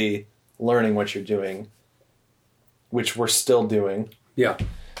actually learning what you're doing, which we're still doing. Yeah.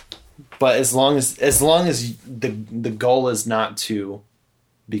 But as long as the goal is not to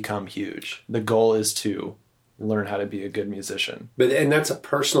become huge, the goal is to learn how to be a good musician. And that's a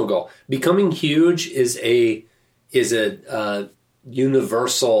personal goal. Becoming huge is a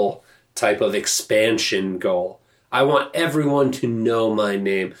universal type of expansion goal. I want everyone to know my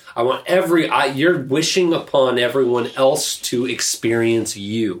name. I want you're wishing upon everyone else to experience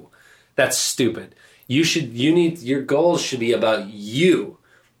you. That's stupid. Your goals should be about you,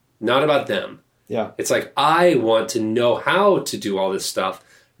 not about them. Yeah. It's I want to know how to do all this stuff.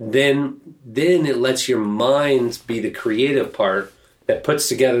 Then it lets your mind be the creative part that puts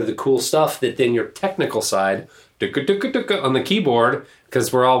together the cool stuff that then your technical side on the keyboard,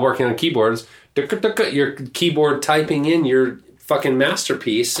 because we're all working on keyboards, your keyboard typing in your fucking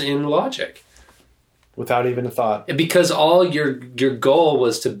masterpiece in Logic. Without even a thought. Because all your goal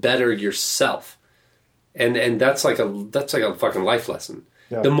was to better yourself. And that's like a fucking life lesson.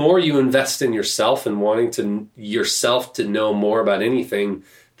 Yeah. The more you invest in yourself and wanting yourself to know more about anything,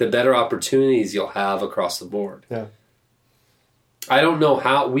 the better opportunities you'll have across the board. Yeah. I don't know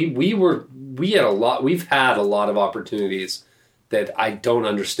how we've had a lot of opportunities that I don't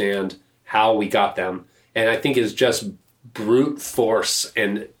understand how we got them. And I think it's just brute force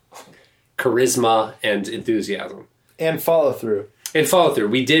and charisma and enthusiasm. And follow through.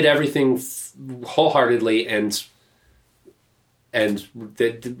 We did everything wholeheartedly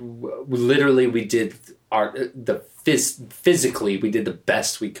literally we did physically we did the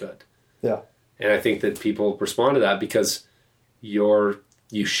best we could. Yeah. And I think that people respond to that because you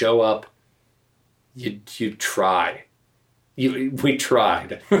show up, you try. We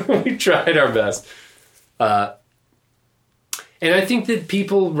tried. We tried our best. And I think that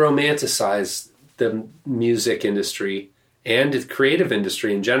people romanticize the music industry and the creative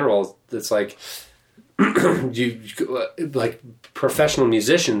industry in general. It's like, like professional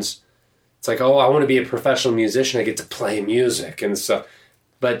musicians. It's like, oh, I want to be a professional musician. I get to play music and stuff.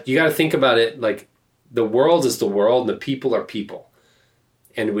 But you got to think about it like the world is the world and the people are people.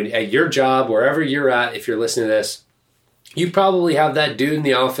 And at your job, wherever you're at, if you're listening to this, you probably have that dude in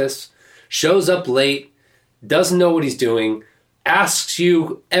the office, shows up late, doesn't know what he's doing, asks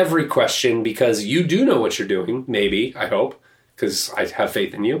you every question because you do know what you're doing, maybe, I hope, because I have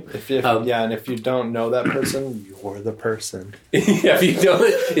faith in you. And if you don't know that person, you're the person. Yeah,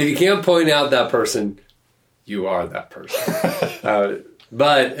 if you can't point out that person, you are that person.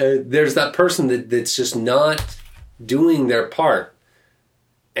 But there's that person that's just not doing their part.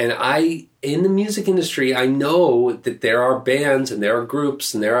 And in the music industry, I know that there are bands and there are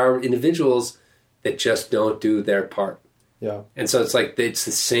groups and there are individuals that just don't do their part. Yeah. And so it's like, it's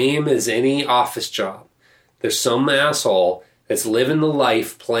the same as any office job. There's some asshole that's living the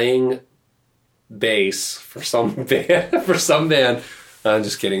life playing bass for some band. I'm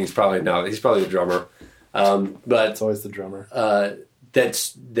just kidding. He's probably the drummer. But it's always the drummer.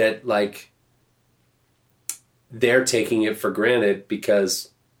 They're taking it for granted because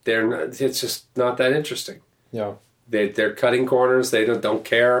it's just not that interesting. Yeah. They're cutting corners. They don't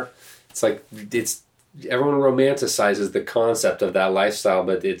care. It's like everyone romanticizes the concept of that lifestyle,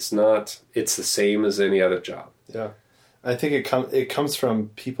 but it's not. It's the same as any other job. Yeah, I think it comes from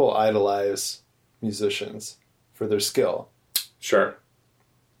people idolize musicians for their skill. Sure.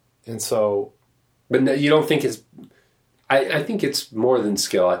 And so, but no, you don't think it's. I think it's more than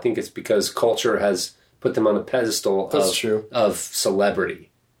skill. I think it's because culture has put them on a pedestal of celebrity.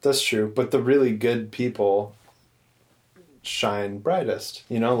 That's true, but the really good people shine brightest.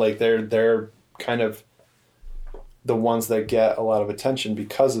 Like they're kind of the ones that get a lot of attention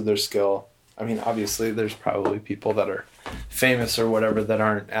because of their skill. I mean, obviously, there's probably people that are famous or whatever that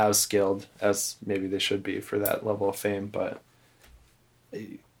aren't as skilled as maybe they should be for that level of fame. But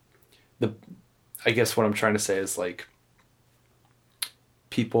I guess what I'm trying to say is like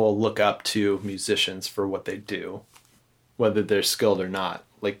people look up to musicians for what they do, whether they're skilled or not,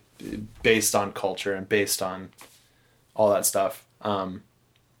 like based on culture and based on all that stuff. And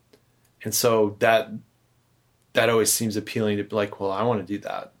so that always seems appealing to be like, well, I want to do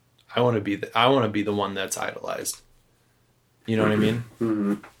that. I want to be the one that's idolized. You know what I mean?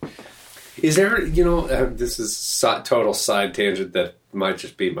 Mm-hmm. Is there, this is total side tangent that might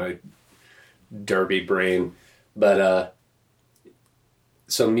just be my derby brain, but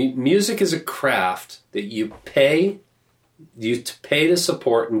so music is a craft that you pay to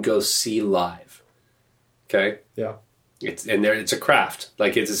support and go see live. Okay? Yeah. It's a craft.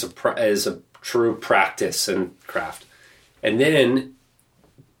 Like it is a true practice and craft. And then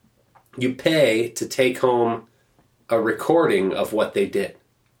you pay to take home a recording of what they did.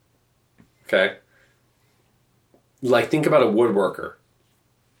 Okay? Like think about a woodworker.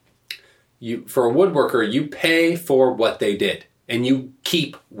 For a woodworker, you pay for what they did and you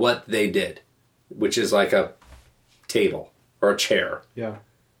keep what they did, which is like a table or a chair. Yeah.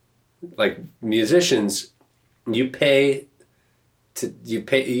 Like musicians, like a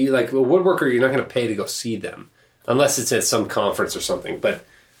woodworker, you're not going to pay to go see them unless it's at some conference or something. But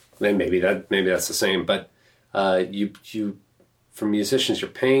then maybe that's the same. But for musicians,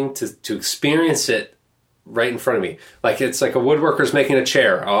 you're paying to experience it right in front of me. Like it's like a woodworker's making a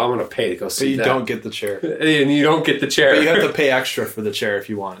chair. Oh, I'm going to pay to go But see you that. don't get the chair. And you don't get the chair. But you have to pay extra for the chair if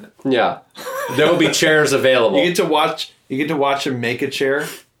you want it. Yeah. There will be chairs available. You get to watch him make a chair,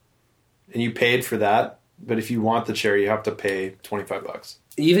 and you paid for that. But if you want the chair, you have to pay $25.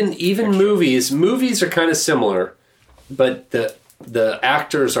 Even movies are kind of similar, but the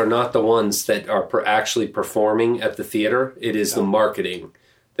actors are not the ones that are actually performing at the theater. It is the marketing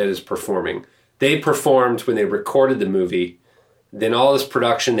that is performing. They performed when they recorded the movie. Then all this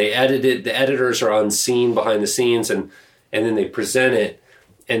production, they edit it. The editors are on scene behind the scenes, and then they present it,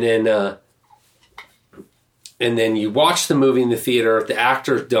 and then you watch the movie in the theater. The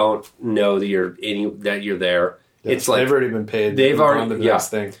actors don't know that you're there. Yeah, it's like they've already been paid. They've already on the next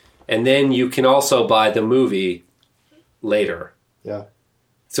thing. And then you can also buy the movie later. Yeah.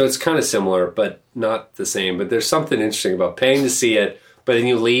 So it's kind of similar, but not the same. But there's something interesting about paying to see it, but then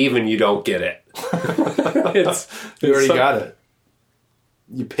you leave and you don't get it. You already got it.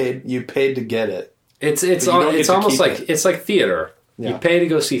 You paid to get it. It's almost like it's like theater. Yeah. You pay to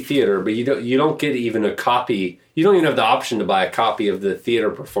go see theater, but you don't get even a copy. You don't even have the option to buy a copy of the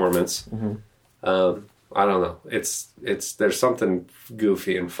theater performance. Mm-hmm. I don't know. It's there's something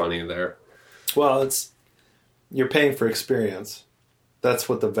goofy and funny there. Well, you're paying for experience. That's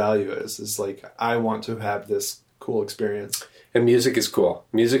what the value is. Is like, I want to have this cool experience. And music is cool.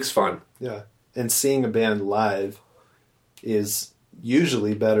 Music's fun. Yeah. And seeing a band live is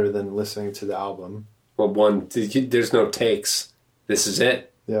usually better than listening to the album. Well, there's no takes. This is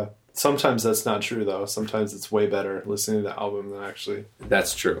it. Yeah. Sometimes that's not true, though. Sometimes it's way better listening to the album than actually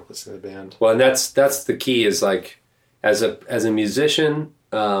That's true. listening to the band. Well, and that's the key is like, as a musician,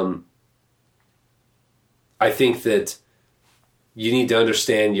 I think that you need to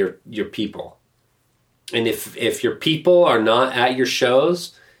understand your people. And if your people are not at your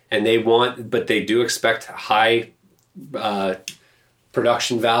shows and but they do expect high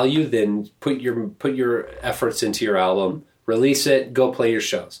production value, then put your efforts into your album, release it, go play your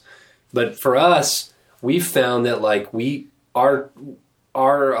shows. But for us, we've found that like our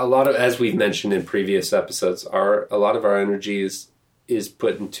a lot of, as we've mentioned in previous episodes, a lot of our energy is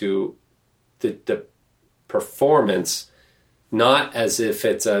put into the performance, not as if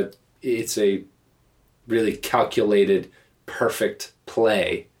it's a really calculated, perfect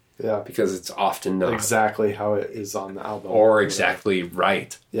play. Yeah. Because it's often not Exactly how it is on the album. or exactly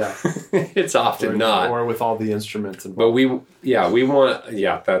right. Yeah. It's often not. Or with all the instruments involved. But we want,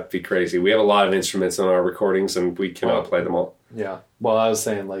 that'd be crazy. We have a lot of instruments on our recordings and we cannot play them all. Yeah. Well, I was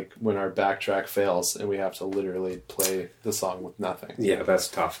saying, like, when our backtrack fails and we have to literally play the song with nothing. Yeah, that's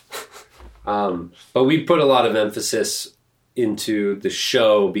tough. But we put a lot of emphasis into the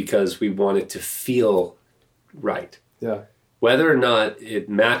show because we want it to feel right. Yeah. Whether or not it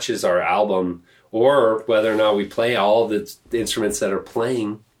matches our album, or whether or not we play all the instruments that are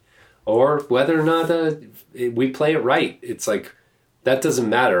playing, or whether or not we play it right. It's like, that doesn't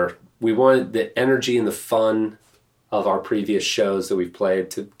matter. We want the energy and the fun of our previous shows that we've played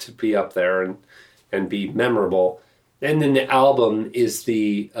to be up there and be memorable. And then the album is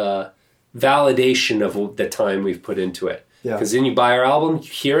the validation of the time we've put into it. Yeah. Because then you buy our album, you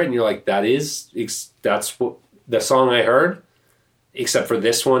hear it, and you're like, that's what the song I heard, except for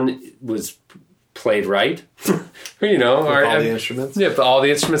this one was played right. You know, With all the instruments? Yeah, but all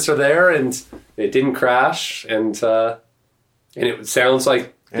the instruments are there, and it didn't crash, and it sounds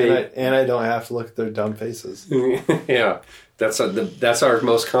like And I don't have to look at their dumb faces. Yeah, that's our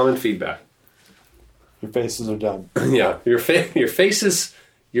most common feedback. Your faces are dumb. Yeah, your faces,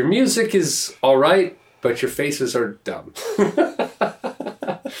 your music is all right, but your faces are dumb.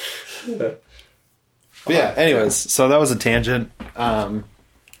 But yeah, anyways, so that was a tangent.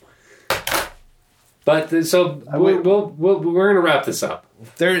 But so we're going to wrap this up.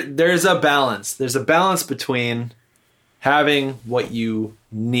 There's a balance. There's a balance between having what you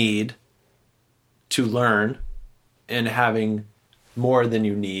need to learn and having more than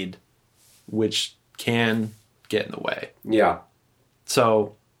you need, which can get in the way. Yeah.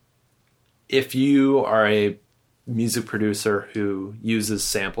 So if you are a music producer who uses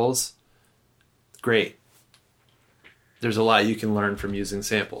samples, great. There's a lot you can learn from using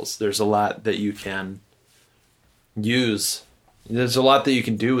samples. There's a lot that you can use. There's a lot that you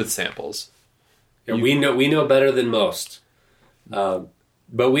can do with samples. Yeah, we know better than most. But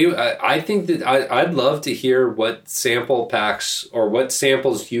I think that I'd love to hear what sample packs or what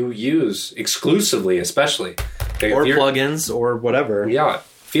samples you use exclusively, especially. Or plugins or whatever. Yeah.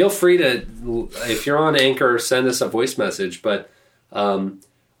 Feel free to, if you're on Anchor, send us a voice message. But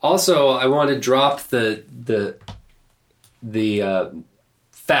also, I want to drop the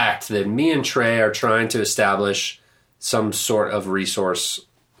fact that me and Trey are trying to establish some sort of resource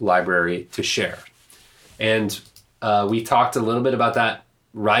library to share. And we talked a little bit about that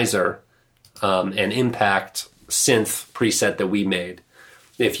riser and impact synth preset that we made.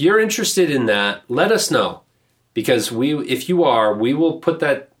 If you're interested in that, let us know. Because if you are, we will put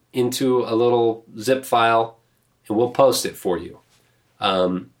that into a little zip file and we'll post it for you.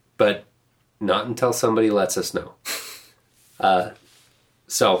 But not until somebody lets us know.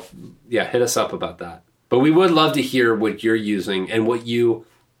 So, yeah, hit us up about that. But we would love to hear what you're using and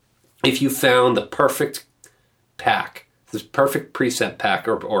if you found the perfect pack, this perfect preset pack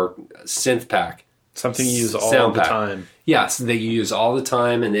or synth pack. Something you use all the time. Yes, that you use all the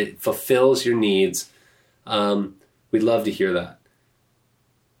time and it fulfills your needs. We'd love to hear that.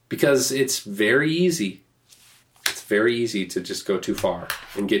 Because it's very easy. It's very easy to just go too far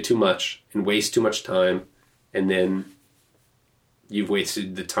and get too much and waste too much time. And then you've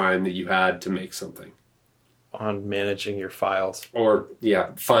wasted the time that you had to make something. On managing your files. Or,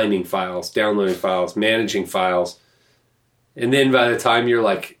 finding files, downloading files, managing files. And then by the time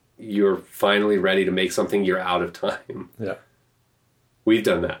you're finally ready to make something, you're out of time. Yeah. We've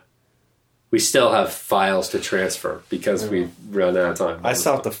done that. We still have files to transfer because we've run out of time. I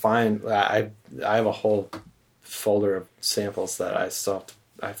still have to find... I have a whole folder of samples that I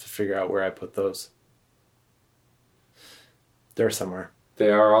have to figure out where I put those. They're somewhere.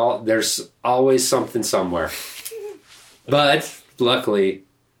 There's always something somewhere. But luckily,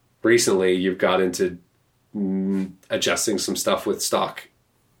 recently you've got into adjusting some stuff with stock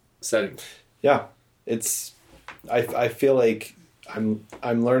settings. Yeah, I feel like I'm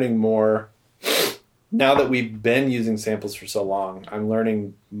learning more now that we've been using samples for so long. I'm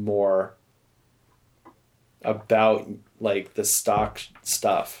learning more about like the stock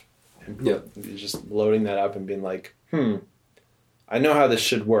stuff. And just loading that up and being like, I know how this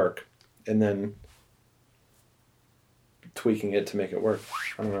should work, and then tweaking it to make it work.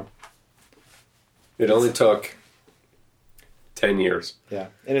 I don't know. It only took 10 years. Yeah,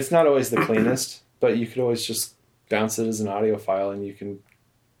 and it's not always the cleanest, but you could always just bounce it as an audio file, and you can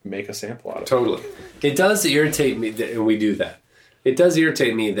make a sample out of it. Totally. It does irritate me, and we do that. It does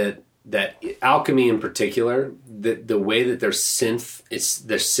irritate me that Alchemy in particular, the way that their synthesis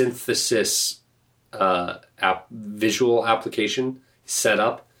visual application set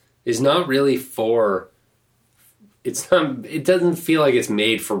up is not really for. It doesn't feel like it's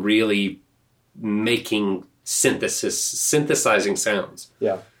made for really making synthesizing sounds.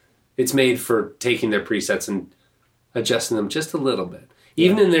 Yeah, it's made for taking their presets and adjusting them just a little bit.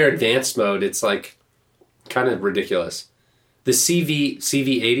 Even in their advanced mode, it's like kind of ridiculous. The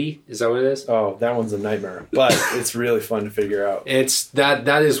CV80, is that what it is? Oh, that one's a nightmare, but it's really fun to figure out. It's that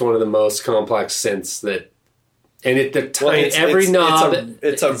is one of the most complex synths that, and every knob.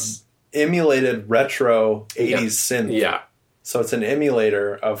 It's a emulated retro 80s synth. Yeah. So it's an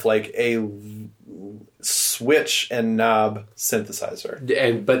emulator of like a switch and knob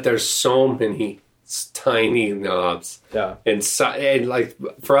synthesizer. But there's so many tiny knobs. Yeah. And like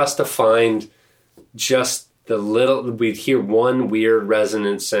for us to find just the little, we'd hear one weird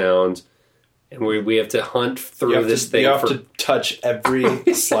resonant sound, and we have to hunt through this thing. You have to touch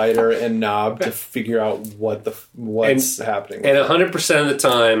every slider and knob to figure out what's happening. And 100% of the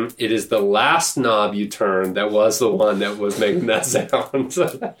time, it is the last knob you turn that was the one that was making that sound.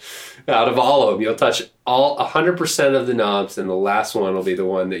 Out of all of them, you'll touch 100% of the knobs, and the last one will be the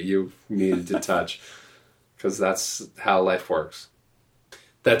one that you needed to touch, because that's how life works.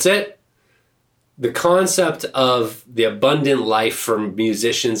 That's it. The concept of the abundant life for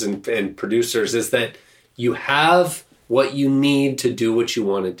musicians and producers is that you have what you need to do what you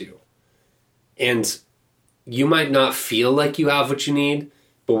want to do. And you might not feel like you have what you need,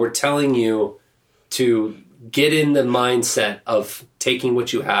 but we're telling you to get in the mindset of taking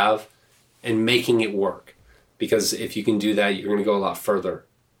what you have and making it work. Because if you can do that, you're going to go a lot further.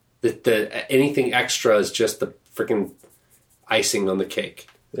 Anything extra is just the freaking icing on the cake.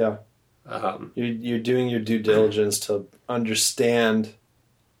 Yeah. You're doing your due diligence to understand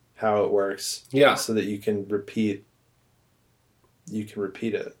how it works. Yeah. So that you can repeat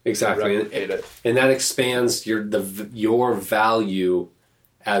it. Exactly. Replicate it. And that expands your value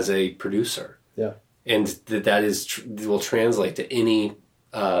as a producer. Yeah. And that will translate to any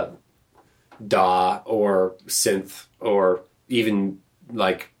DAW or synth or even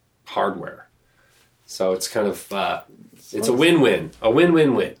like hardware. So it's kind of it's a win-win. A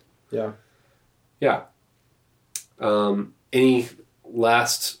win-win-win. Yeah. Yeah. Any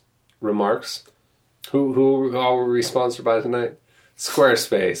last remarks? Who all were we sponsored by tonight?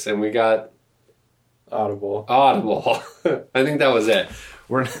 Squarespace, and we got Audible. I think that was it.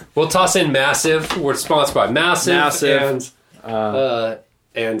 We'll toss in Massive. We're sponsored by Massive.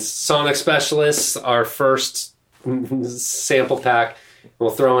 And Sonic Specialists, our first sample pack. We'll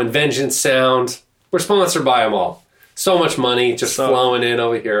throw in Vengeance Sound. We're sponsored by them all. So much money just flowing in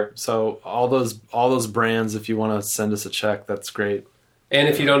over here. So all those brands, if you want to send us a check, that's great. And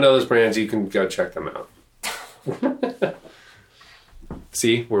if you don't know those brands, you can go check them out.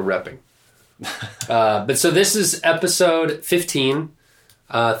 See, we're repping. But so this is episode 15.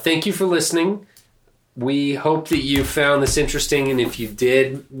 Thank you for listening. We hope that you found this interesting, and if you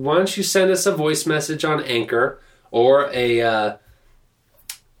did, why don't you send us a voice message on Anchor or a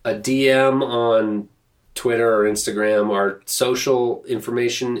DM on Twitter or Instagram. Our social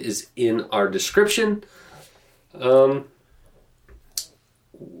information is in our description.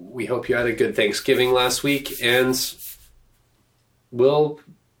 We hope you had a good Thanksgiving last week, and we'll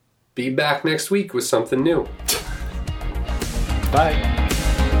be back next week with something new. Bye.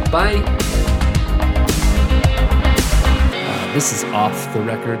 Bye. This is off the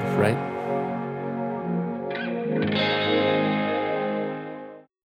record, right?